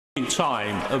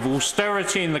time of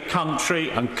austerity in the country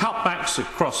and cutbacks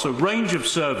across a range of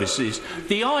services,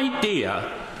 the idea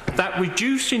that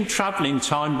reducing travelling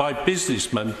time by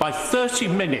businessmen by 30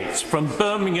 minutes from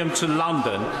Birmingham to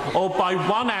London or by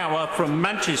 1 hour from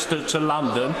Manchester to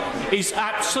London is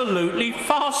absolutely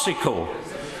farcical.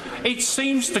 It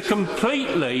seems to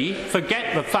completely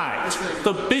forget the fact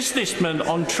that businessmen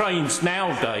on trains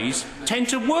nowadays tend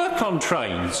to work on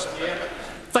trains.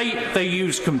 They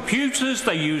use computers,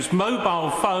 they use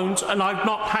mobile phones, and I've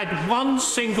not had one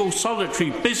single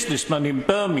solitary businessman in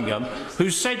Birmingham who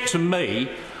said to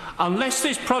me, unless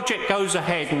this project goes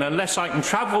ahead and unless I can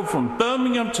travel from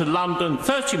Birmingham to London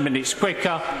 30 minutes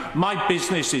quicker, my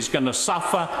business is going to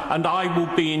suffer and I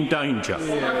will be in danger.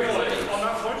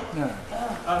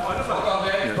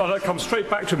 I'll come straight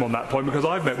back to him on that point, because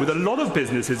I've met with a lot of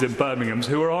businesses in Birmingham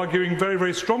who are arguing very,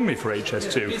 very strongly for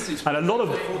HS2, and a lot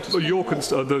of your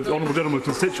the honourable gentleman's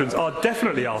constituents are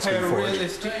definitely asking for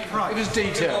it. Right, it is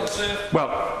detailed.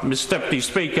 Well, Mr Deputy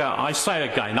Speaker, I say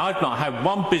again, I've not had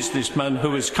one businessman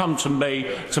who has come to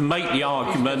me to make the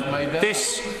argument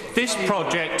this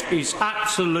project is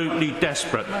absolutely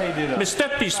desperate. Mr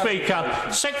Deputy Speaker,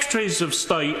 Secretaries of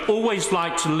State always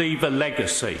like to leave a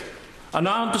legacy, and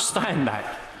I understand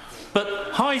that.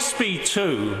 But High Speed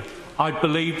 2, I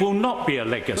believe, will not be a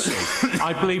legacy.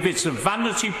 I believe it's a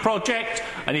vanity project,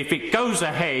 and if it goes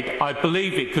ahead, I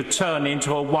believe it could turn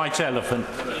into a white elephant.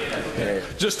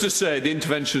 Just to say, the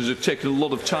interventions have taken a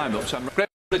lot of time up.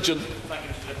 Bridgen.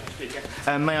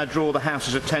 May I draw the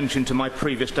House's attention to my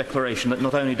previous declaration that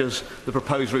not only does the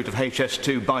proposed route of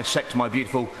HS2 bisect my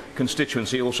beautiful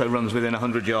constituency, it also runs within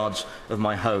 100 yards of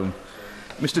my home.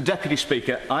 Mr Deputy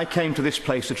Speaker, I came to this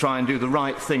place to try and do the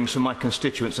right things for my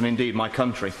constituents and indeed my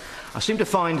country. I seem to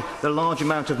find the large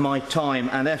amount of my time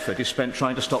and effort is spent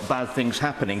trying to stop bad things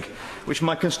happening, which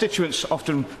my constituents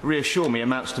often reassure me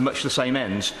amounts to much the same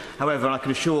ends. However, I can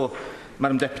assure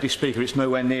Madam Deputy Speaker it's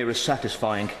nowhere near as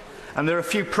satisfying. And there are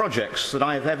few projects that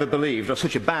I have ever believed are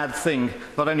such a bad thing,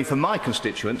 not only for my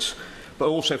constituents, but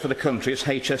also for the country, as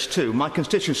HS2. My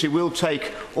constituency will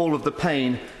take all of the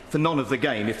pain for none of the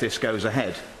gain if this goes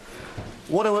ahead.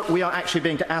 What we are actually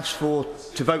being asked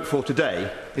to vote for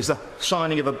today is the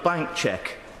signing of a blank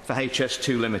cheque for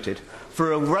HS2 Limited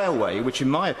for a railway which, in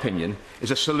my opinion,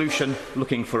 is a solution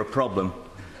looking for a problem.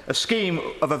 A scheme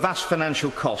of a vast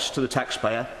financial cost to the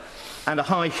taxpayer and a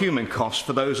high human cost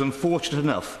for those unfortunate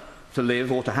enough to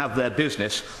live or to have their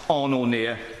business on or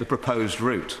near the proposed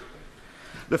route.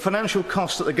 The financial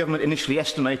cost that the government initially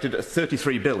estimated at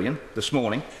 £33 billion this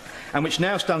morning, and which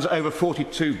now stands at over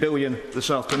 £42 billion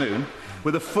this afternoon,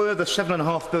 with a further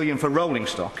 £7.5 billion for rolling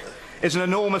stock, is an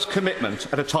enormous commitment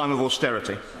at a time of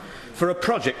austerity for a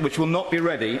project which will not be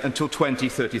ready until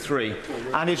 2033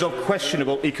 and is of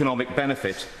questionable economic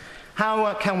benefit.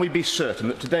 How can we be certain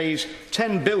that today's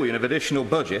 £10 billion of additional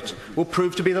budget will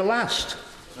prove to be the last?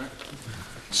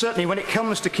 Certainly, when it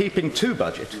comes to keeping to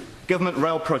budget, government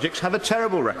rail projects have a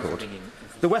terrible record.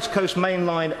 The West Coast Main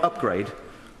Line upgrade,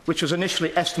 which was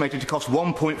initially estimated to cost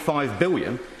 £1.5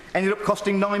 billion, ended up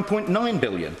costing £9.9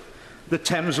 billion. The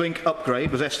Thames Link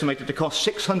upgrade was estimated to cost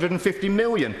 £650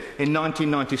 million in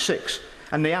 1996,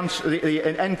 and the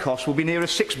end cost will be nearer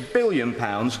 £6 billion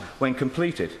when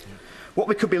completed. What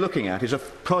we could be looking at is a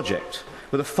project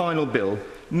with a final bill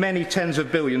many tens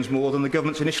of billions more than the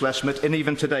government's initial estimate and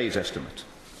even today's estimate.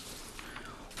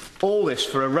 All this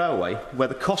for a railway where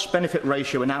the cost-benefit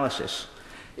ratio analysis,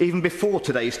 even before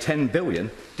today's £10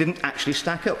 billion, didn't actually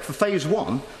stack up. For Phase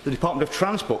 1, the Department of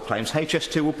Transport claims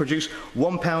HS2 will produce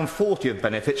 £1.40 of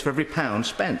benefits for every pound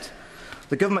spent.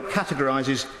 The government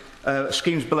categorises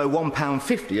schemes below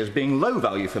 £1.50 as being low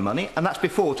value for money, and that's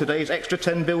before today's extra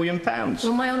 £10 billion.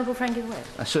 Will my honourable friend give way?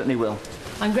 I certainly will.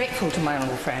 I'm grateful to my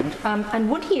honourable friend,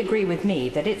 and would he agree with me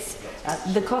that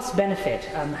the cost-benefit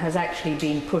has actually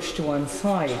been pushed to one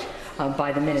side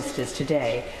by the ministers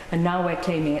today, and now we're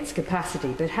claiming its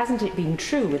capacity? But hasn't it been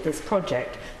true with this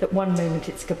project that one moment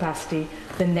it's capacity,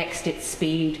 the next it's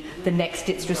speed, the next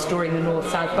it's restoring the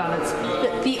north-south balance,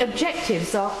 that the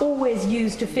objectives are always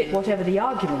used to fit whatever the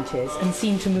argument is and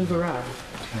seem to move around?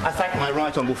 I thank my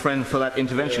right honourable friend for that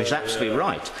intervention. It's absolutely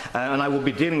right, and I will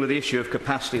be dealing with the issue of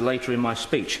capacity later in my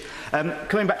speech.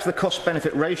 Coming back to the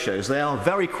cost-benefit ratios, they are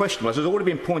very questionable. As has already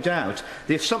been pointed out,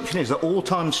 the assumption is that all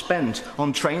time spent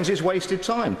on trains is wasted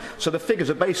time. So the figures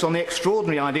are based on the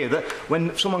extraordinary idea that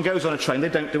when someone goes on a train, they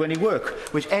don't do any work,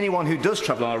 which anyone who does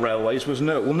travel on our railways will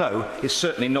know is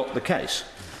certainly not the case.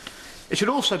 It should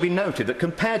also be noted that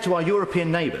compared to our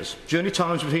European neighbours, journey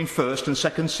times between first and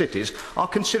second cities are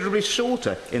considerably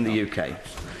shorter in the UK.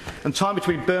 and time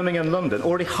between Birmingham and London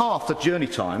already half the journey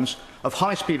times of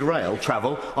high-speed rail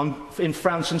travel in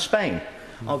France and Spain.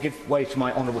 I'll give way to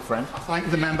my honourable friend. I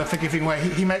thank the member for giving way.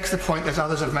 He makes the point, as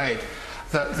others have made,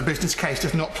 that the business case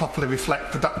does not properly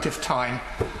reflect productive time,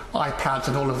 iPads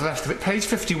and all of the rest of it. Page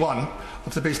 51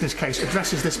 of the business case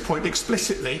addresses this point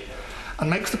explicitly and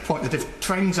makes the point that if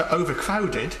trains are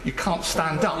overcrowded, you can't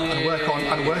stand up and work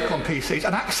on PCs.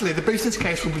 And actually, the business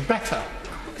case would be better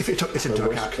if it took this into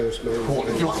account.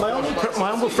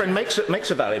 My honourable friend makes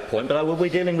a valid point, but I will be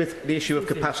dealing with the issue of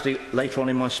capacity later on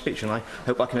in my speech, and I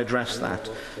hope I can address that.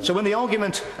 So when the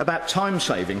argument about time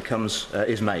saving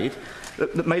is made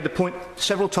the point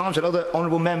several times that other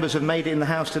honourable members have made it in the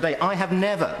House today, I have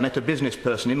never met a business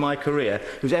person in my career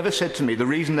who's ever said to me the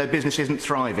reason their business isn't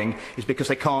thriving is because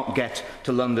they can't get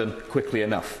to London quickly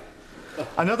enough.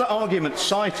 Another argument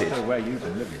cited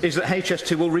is that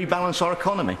HS2 will rebalance our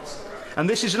economy. And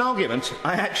this is an argument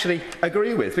I actually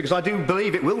agree with, because I do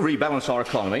believe it will rebalance our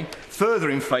economy further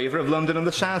in favour of London and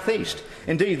the South East.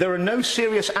 Indeed, there are no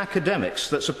serious academics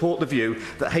that support the view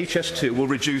that HS2 will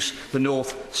reduce the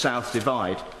north-south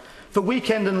divide. For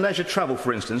weekend and leisure travel,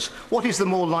 for instance, what is the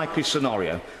more likely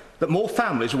scenario? That more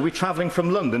families will be travelling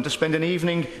from London to spend an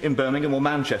evening in Birmingham or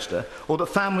Manchester, or that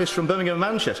families from Birmingham and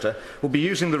Manchester will be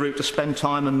using the route to spend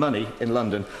time and money in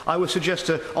London? I would suggest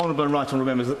to honourable and right honourable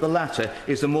members that the latter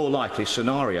is the more likely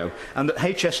scenario, and that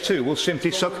HS2 will simply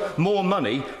suck more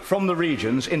money from the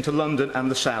regions into London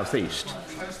and the South East.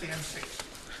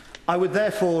 I would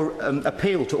therefore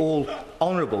appeal to all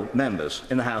honourable members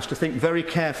in the House to think very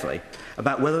carefully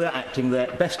about whether they're acting in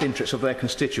the best interests of their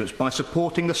constituents by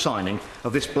supporting the signing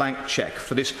of this blank cheque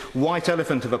for this white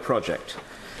elephant of a project,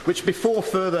 which before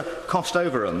further cost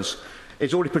overruns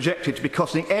is already projected to be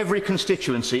costing every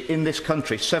constituency in this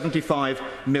country £75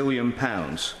 million.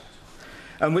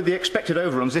 And with the expected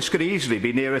overruns, this could easily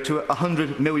be nearer to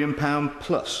 £100 million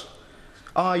plus.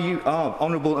 Are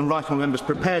honourable and right honourable members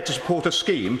prepared to support a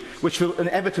scheme which will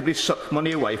inevitably suck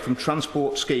money away from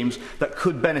transport schemes that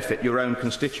could benefit your own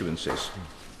constituencies?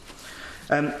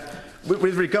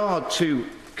 With regard to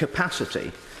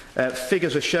capacity,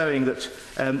 figures are showing that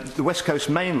the West Coast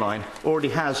Main Line already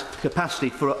has capacity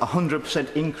for a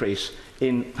 100% increase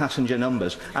in passenger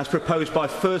numbers, as proposed by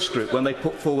First Group when they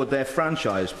put forward their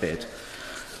franchise bid.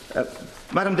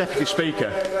 Madam Deputy Speaker,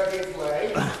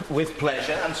 with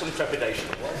pleasure and some trepidation.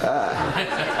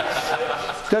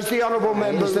 Does the honourable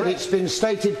member that it's been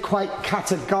stated quite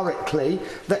categorically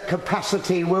that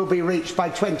capacity will be reached by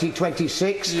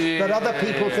 2026, that other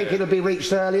people think it will be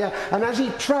reached earlier, and has he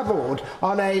travelled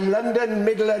on a London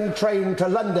Midland train to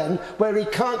London where he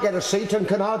can't get a seat and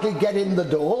can hardly get in the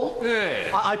door?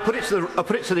 I put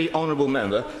it to the honourable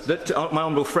member, that my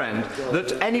honourable friend,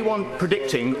 that anyone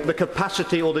predicting the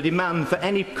capacity or the demand for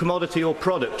any commodity or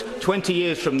product 20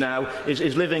 years from now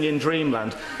is living in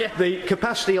dreamland. The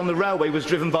capacity on the railway was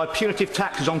driven by punitive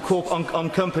taxes on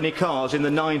company cars in the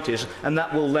 90s, and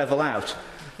that will level out.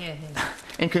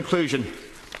 In conclusion,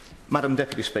 Madam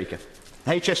Deputy Speaker,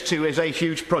 HS2 is a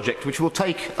huge project which will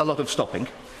take a lot of stopping,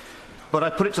 but I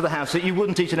put it to the House that you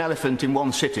wouldn't eat an elephant in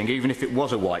one sitting, even if it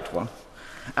was a white one.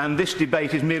 And this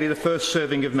debate is merely the first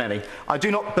serving of many. I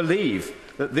do not believe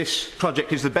that this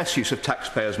project is the best use of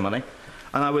taxpayers' money,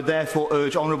 and I would therefore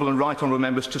urge honourable and right honourable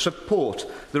members to support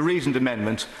the reasoned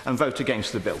amendment and vote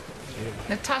against the bill.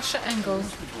 Natascha Engle.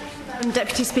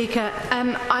 Deputy Speaker,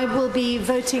 I will be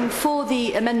voting for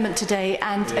the amendment today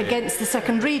and against the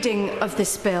second reading of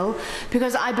this bill,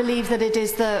 because I believe that it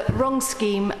is the wrong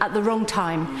scheme at the wrong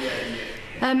time.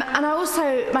 And I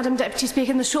also, Madam Deputy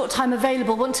Speaker, in the short time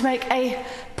available, want to make a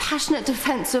passionate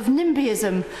defence of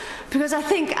NIMBYism, because I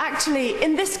think actually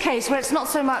in this case, where it's not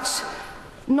so much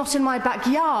not in my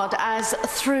backyard as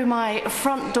through my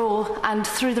front door and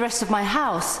through the rest of my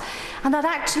house, and that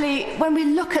actually when we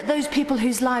look at those people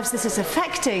whose lives this is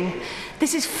affecting,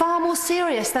 this is far more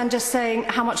serious than just saying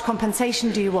how much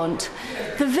compensation do you want.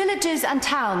 The villages and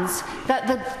towns that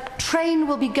the train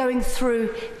will be going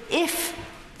through if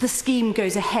the scheme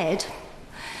goes ahead,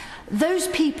 those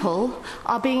people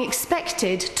are being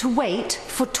expected to wait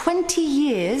for 20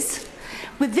 years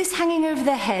with this hanging over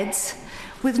their heads,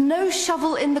 with no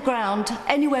shovel in the ground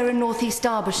anywhere in North East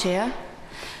Derbyshire,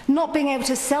 not being able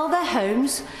to sell their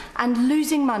homes and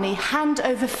losing money hand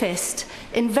over fist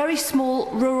in very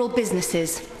small rural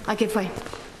businesses. I give way.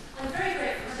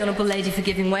 Honourable Lady for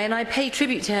giving way, and I pay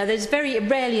tribute to her. There's very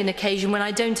rarely an occasion when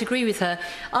I don't agree with her.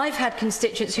 I've had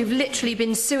constituents who've literally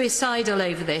been suicidal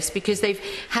over this because they've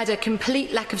had a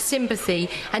complete lack of sympathy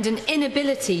and an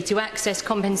inability to access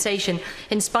compensation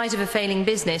in spite of a failing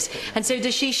business. And so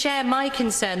does she share my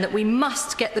concern that we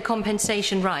must get the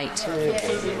compensation right?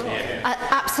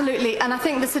 Absolutely, and I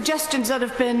think the suggestions that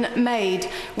have been made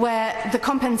where the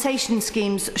compensation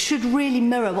schemes should really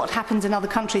mirror what happens in other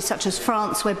countries such as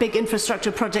France, where big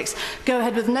infrastructure projects go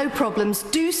ahead with no problems,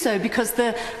 do so because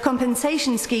the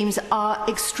compensation schemes are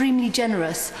extremely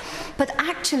generous. But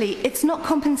actually, it's not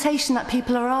compensation that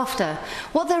people are after.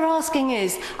 What they're asking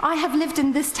is, I have lived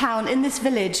in this town, in this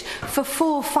village, for 4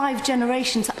 or 5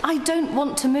 generations. I don't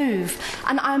want to move.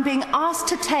 And I'm being asked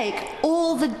to take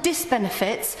all the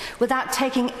disbenefits without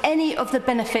taking any of the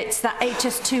benefits that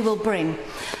HS2 will bring.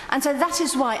 And so that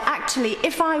is why, actually,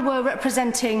 if I were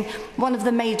representing one of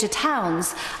the major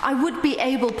towns, I would be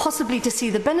able possibly to see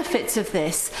the benefits of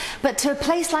this. But to a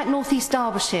place like North East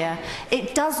Derbyshire,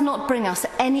 it does not bring us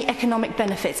any economic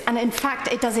benefits. And in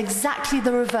fact, it does exactly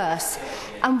the reverse.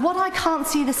 And what I can't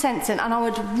see the sense in, and I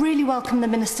would really welcome the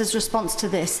Minister's response to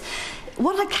this,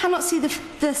 what I cannot see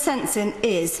the sense in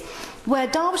is where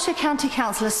Derbyshire County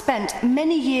Council has spent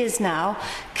many years now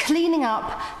cleaning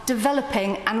up,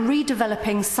 developing and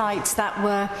redeveloping sites that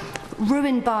were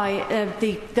ruined by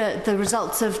the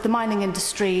results of the mining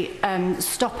industry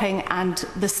stopping and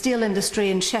the steel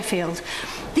industry in Sheffield.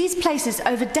 These places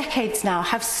over decades now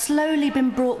have slowly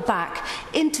been brought back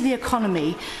into the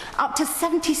economy. Up to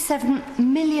 £77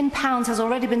 million has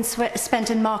already been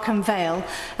spent in Markham Vale,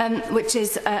 which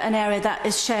is an area that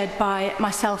is shared by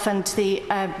myself and the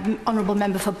Honourable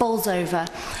Member for Bolsover.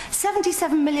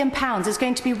 £77 million is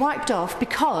going to be wiped off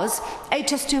because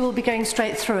HS2 will be going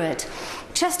straight through it.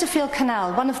 Chesterfield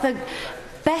Canal, one of the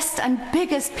best and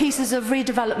biggest pieces of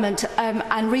redevelopment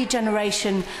and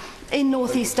regeneration in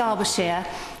North East Derbyshire,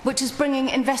 which is bringing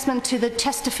investment to the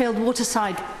Chesterfield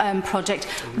Waterside project,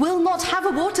 will not have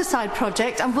a waterside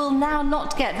project and will now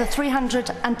not get the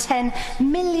 £310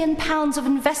 million of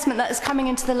investment that is coming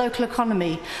into the local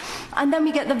economy. And then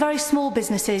we get the very small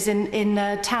businesses in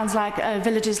towns like,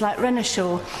 villages like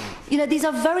Renishaw. You know, these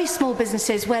are very small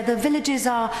businesses where the villages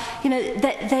are, you know,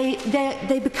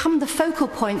 they become the focal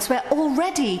points where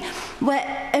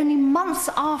only months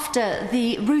after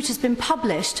the route has been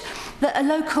published, that a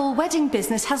local wedding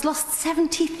business has lost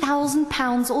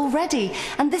 £70,000 already.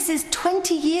 And this is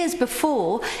 20 years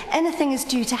before anything is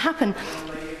due to happen.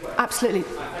 Absolutely.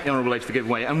 The Honourable Lady for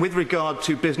giving way. And with regard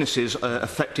to businesses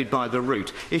affected by the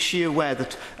route, is she aware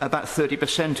that about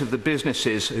 30% of the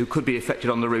businesses who could be affected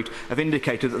on the route have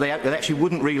indicated that they actually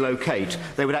wouldn't relocate,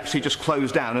 they would actually just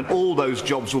close down, and all those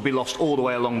jobs will be lost all the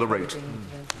way along the route?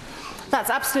 That's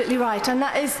absolutely right, and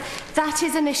that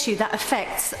is an issue that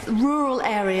affects rural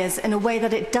areas in a way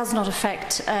that it does not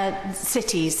affect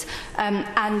cities,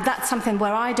 and that's something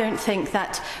where I don't think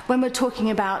that when we're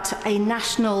talking about a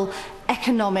national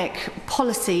economic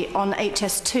policy on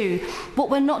HS2, what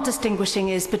we're not distinguishing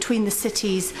is between the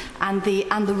cities and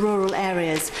the rural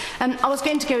areas. I was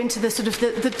going to go into the sort of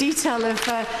the detail of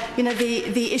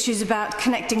the issues about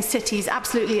connecting cities.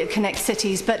 Absolutely, it connects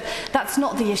cities, but that's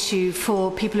not the issue for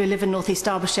people who live in North East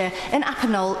Derbyshire. In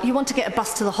Appinall, you want to get a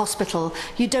bus to the hospital.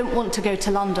 You don't want to go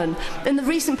to London. In the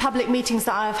recent public meetings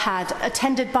that I have had,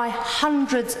 attended by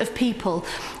hundreds of people,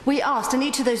 we asked in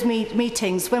each of those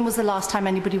meetings, when was the last time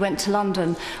anybody went to London?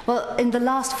 Well, in the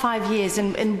last 5 years,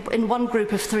 in one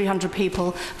group of 300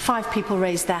 people, 5 people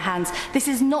raised their hands. This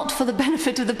is not for the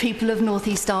benefit of the people of North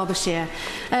East Derbyshire.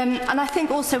 And I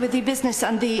think also with the business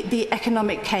and the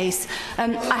economic case,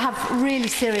 I have really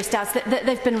serious doubts that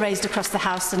they've been raised across the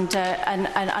House, and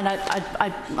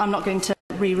I'm not going to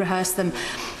re-rehearse them.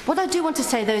 What I do want to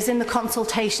say, though, is in the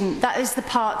consultation, that is the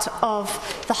part of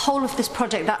the whole of this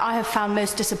project that I have found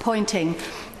most disappointing.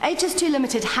 HS2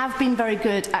 Limited have been very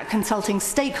good at consulting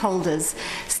stakeholders.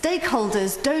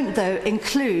 Stakeholders don't, though,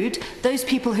 include those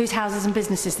people whose houses and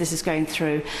businesses this is going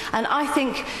through. And I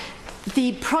think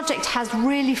the project has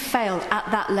really failed at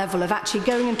that level of actually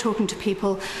going and talking to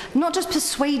people, not just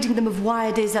persuading them of why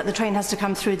it is that the train has to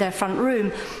come through their front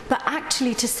room, but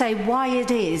actually to say why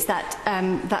it is that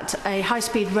that a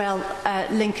high-speed rail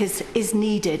link is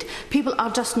needed. People are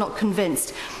just not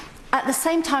convinced. At the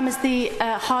same time as the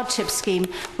hardship scheme,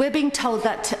 we're being told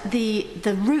that the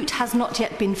route has not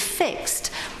yet been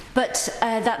fixed. but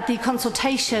that the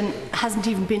consultation hasn't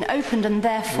even been opened, and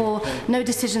therefore no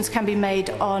decisions can be made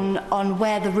on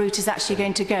where the route is actually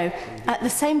going to go. At the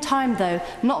same time, though,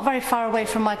 not very far away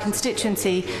from my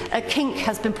constituency, a kink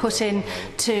has been put in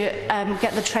to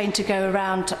get the train to go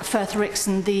around Firth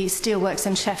Rixon, the steelworks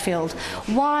in Sheffield.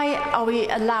 Why are we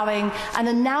allowing and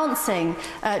announcing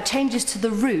changes to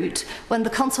the route when the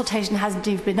consultation hasn't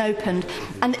even been opened?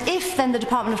 And if then the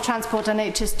Department of Transport and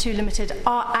HS2 Limited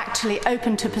are actually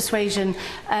open to persuasion,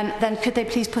 then could they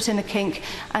please put in a kink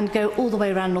and go all the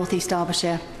way around North East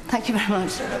Derbyshire? Thank you very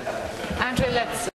much. Andrew, let's